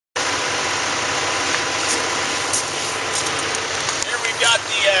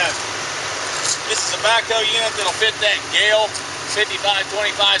this is a backhoe unit that'll fit that GEHL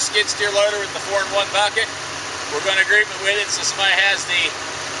 5525 skid steer loader with the 4-in-1 bucket. We're going to group it with it so somebody has the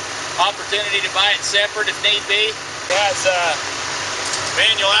opportunity to buy it separate if need be. It has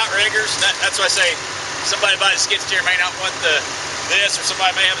manual outriggers. That's why I say somebody buys a skid steer may not want this, or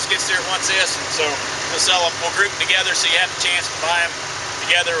somebody may have a skid steer that wants this. So we'll sell them. We'll group them together so you have a chance to buy them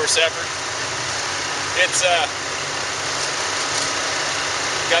together or separate. It's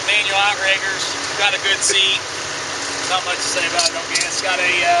got manual outriggers. Got a good seat. Not much to say about it. Okay, it's got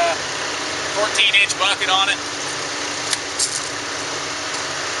a 14-inch bucket on it.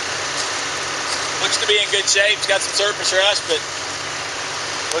 Looks to be in good shape. It's got some surface rust, but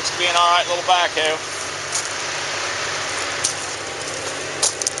looks to be an alright little backhoe.